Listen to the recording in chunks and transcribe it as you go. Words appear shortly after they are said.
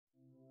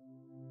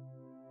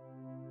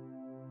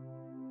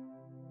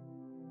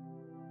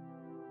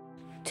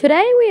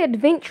Today we're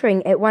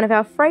adventuring at one of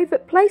our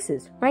favourite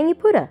places,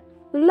 Rangaunu.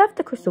 We love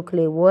the crystal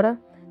clear water,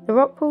 the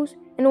rock pools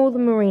and all the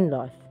marine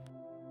life.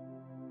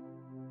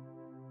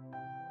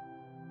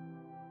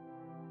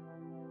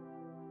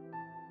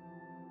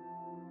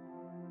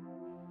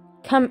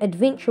 Come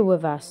adventure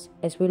with us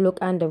as we look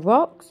under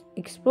rocks,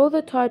 explore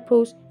the tide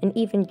pools and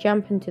even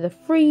jump into the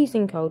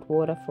freezing cold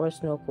water for a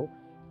snorkel.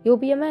 You'll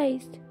be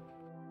amazed.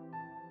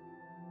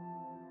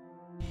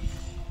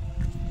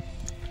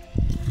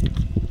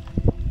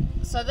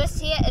 So this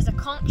here is a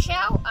conch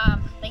shell.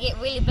 They get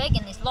really big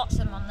and there's lots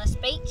of them on this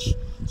beach.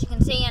 As you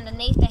can see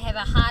underneath they have a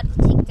hard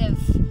protective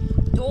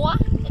door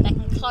that they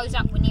can close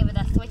up whenever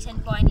they're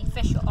threatened by any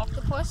fish or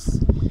octopus.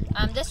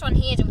 This one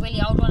here is a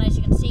really old one, as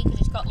you can see,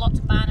 because it's got lots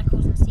of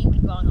barnacles and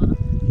seaweed growing on it.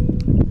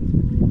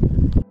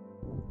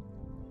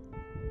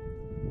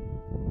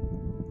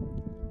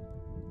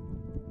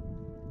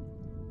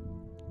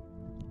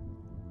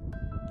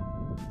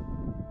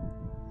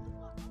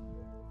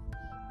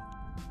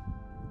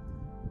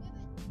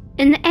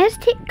 In the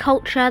Aztec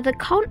culture, the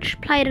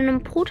conch played an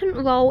important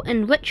role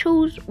in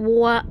rituals,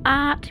 war,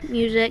 art,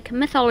 music,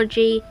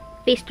 mythology,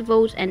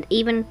 festivals, and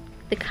even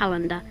the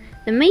calendar.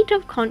 The meat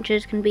of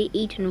conches can be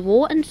eaten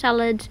raw in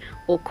salads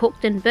or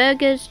cooked in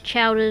burgers,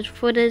 chowders,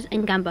 fritters,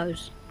 and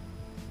gumbos.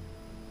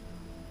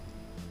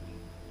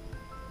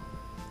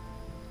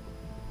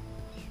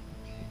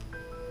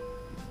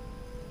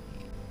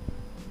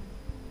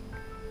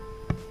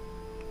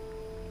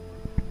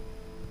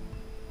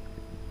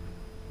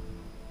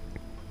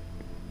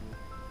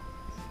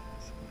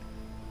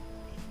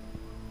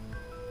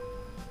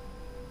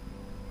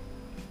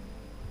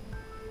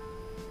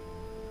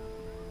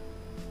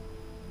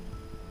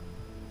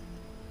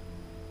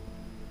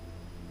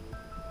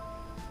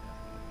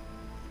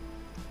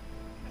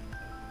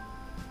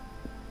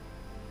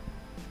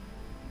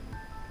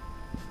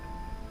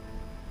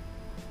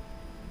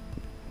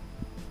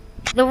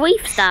 The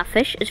reef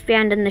starfish is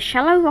found in the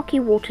shallow rocky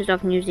waters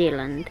of New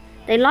Zealand.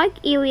 They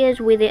like areas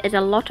where there is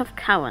a lot of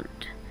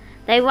current.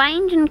 They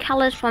range in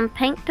colours from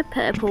pink to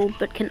purple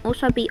but can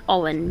also be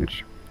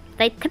orange.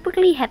 They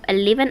typically have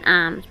 11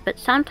 arms, but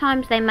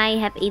sometimes they may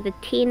have either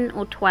 10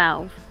 or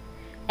 12.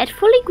 At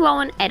fully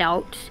grown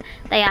adults,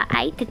 they are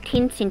 8 to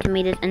 10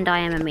 centimetres in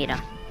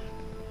diameter.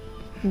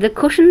 The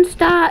cushion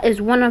star is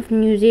one of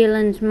New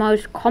Zealand's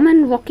most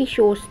common rocky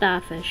shore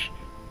starfish.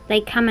 They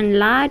come in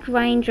large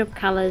range of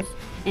colours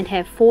and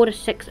have 4 to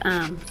 6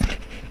 arms.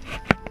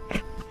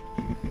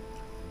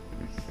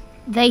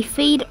 They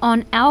feed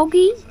on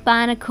algae,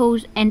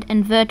 barnacles and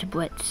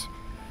invertebrates.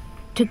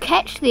 To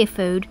catch their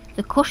food,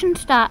 the cushion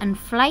star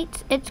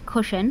inflates its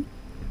cushion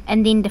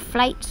and then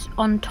deflates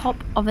on top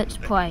of its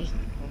prey.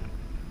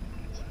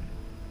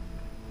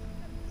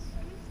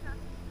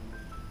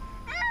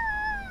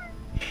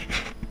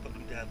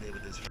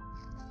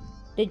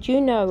 Did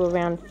you know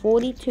around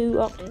 42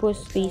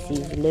 octopus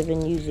species live in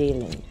New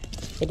Zealand?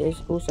 It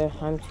is also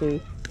home to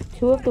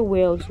two of the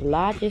world's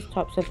largest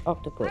types of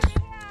octopus,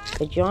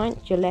 the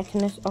giant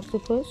gelatinous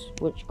octopus,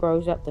 which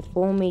grows up to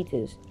 4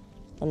 meters,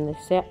 and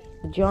the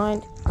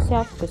giant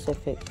South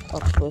Pacific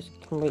octopus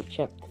can reach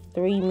up to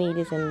 3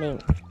 meters in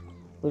length.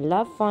 We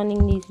love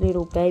finding these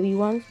little baby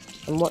ones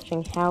and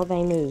watching how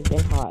they move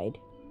and hide.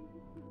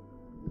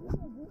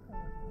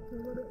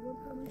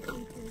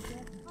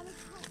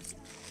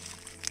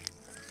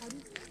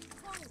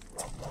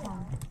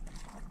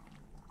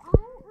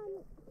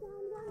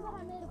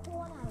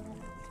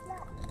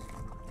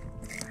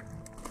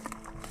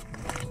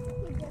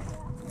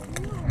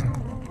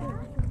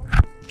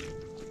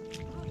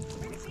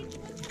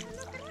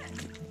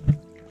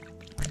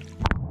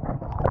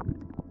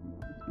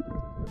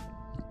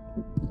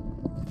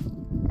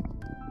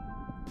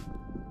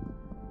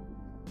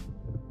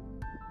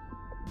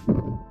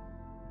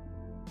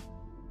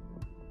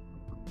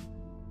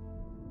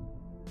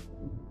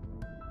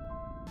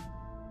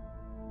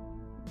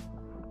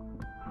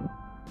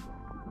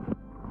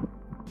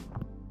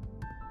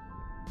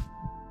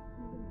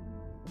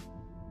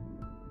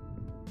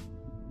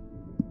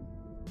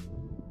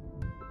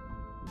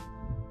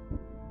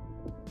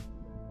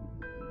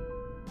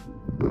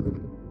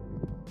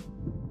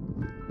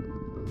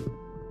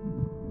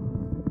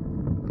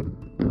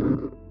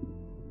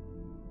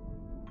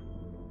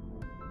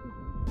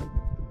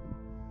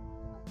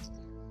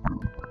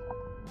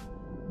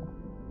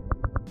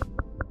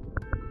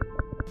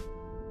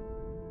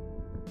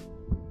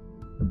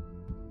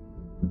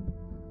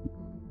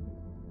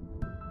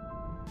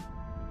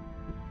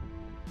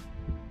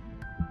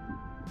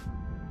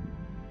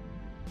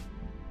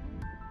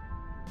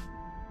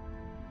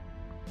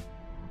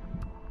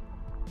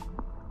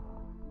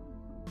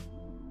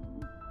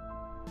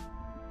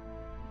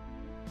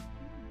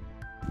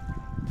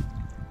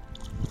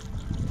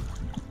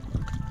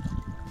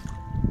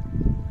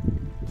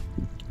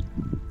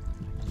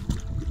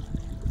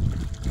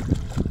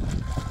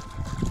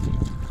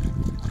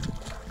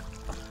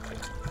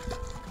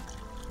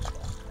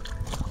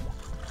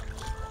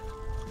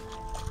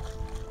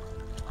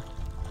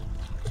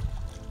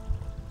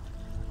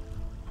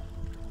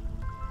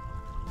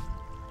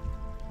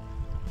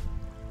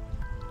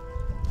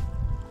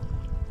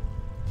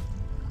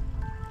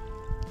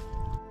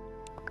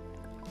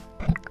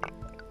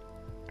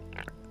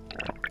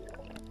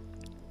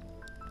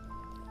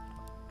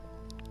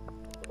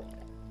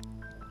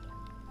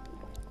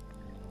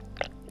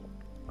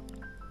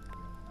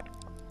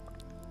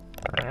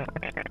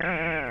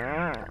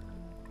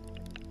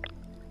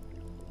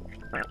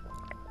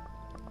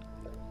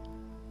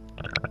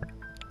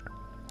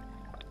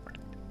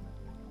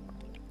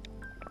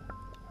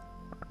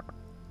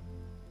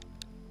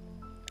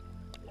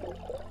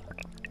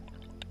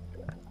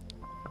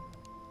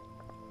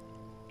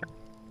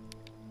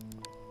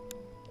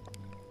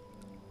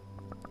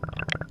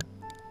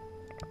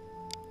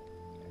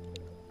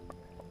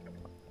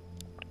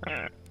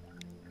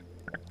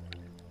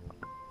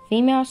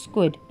 Female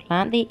squid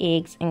plant their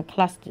eggs in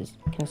clusters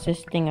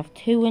consisting of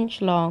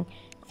 2-inch long,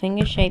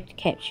 finger-shaped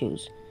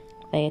capsules.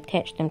 They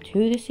attach them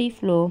to the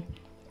seafloor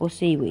or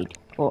seaweed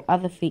or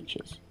other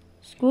features.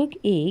 Squid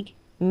egg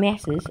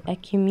masses are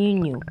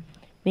communal,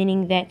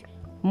 meaning that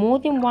more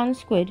than one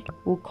squid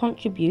will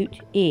contribute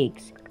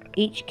eggs.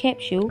 Each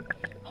capsule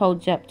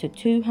holds up to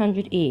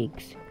 200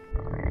 eggs.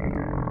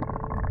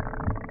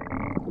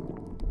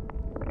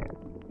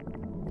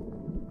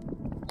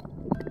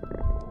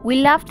 We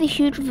love the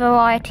huge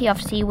variety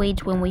of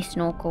seaweeds when we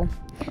snorkel.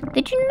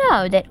 Did you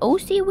know that all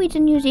seaweeds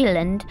in New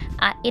Zealand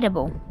are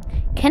edible?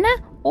 Kinna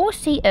or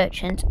sea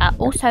urchins are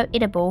also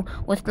edible,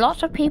 with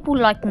lots of people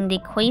liking their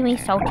creamy,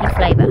 salty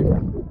flavour.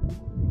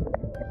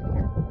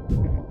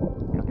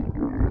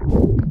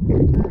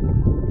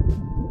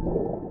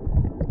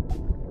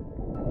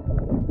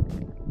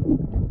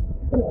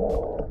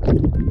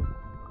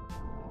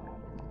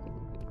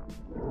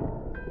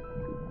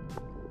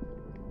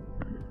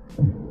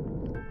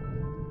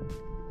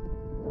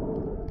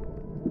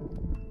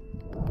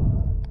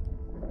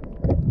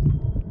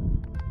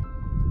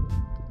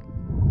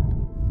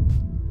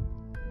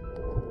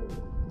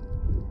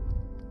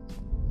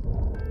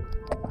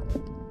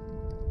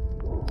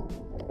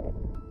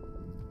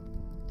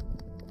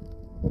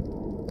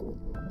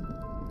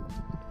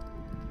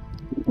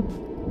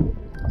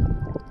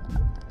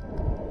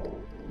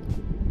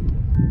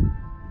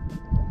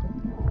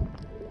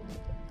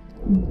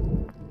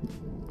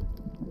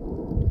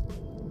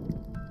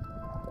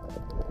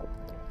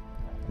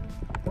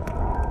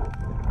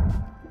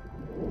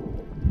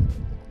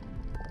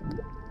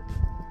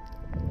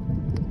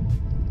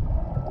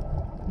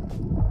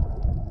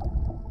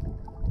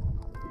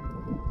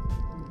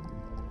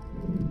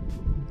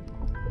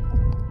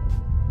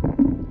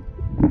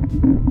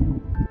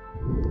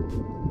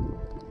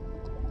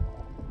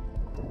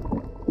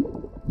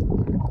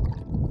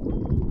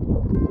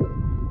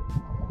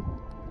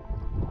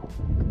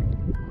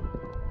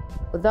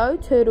 Although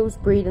turtles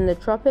breed in the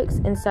tropics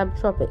and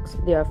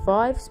subtropics, there are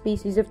 5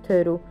 species of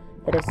turtle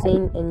that are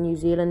seen in New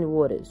Zealand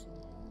waters.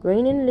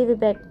 Green and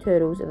leatherback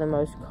turtles are the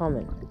most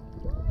common.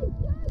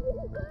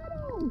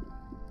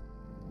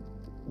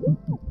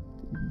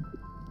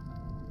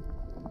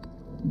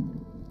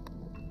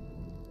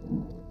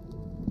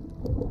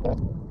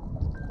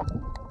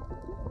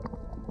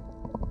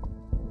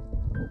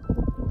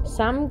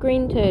 Some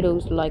green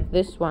turtles, like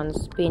this one,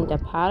 spend a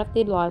part of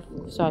their life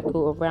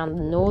cycle around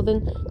the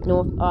northern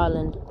North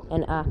Island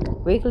and are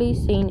regularly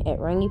seen at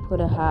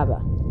Rangaunu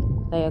Harbour.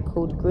 They are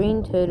called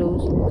green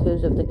turtles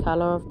because of the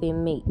colour of their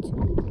meat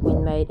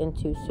when made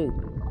into soup.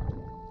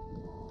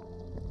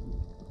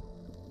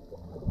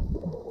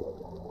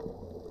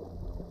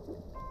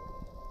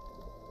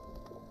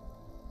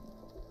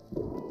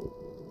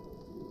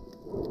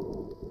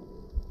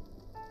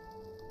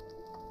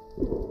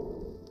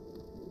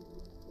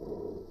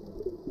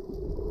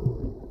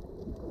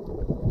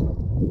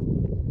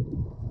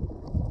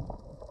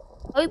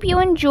 Hope you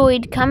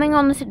enjoyed coming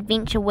on this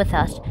adventure with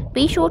us.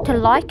 Be sure to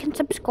like and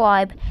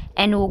subscribe,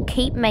 and we'll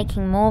keep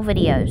making more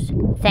videos.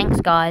 Thanks,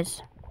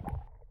 guys.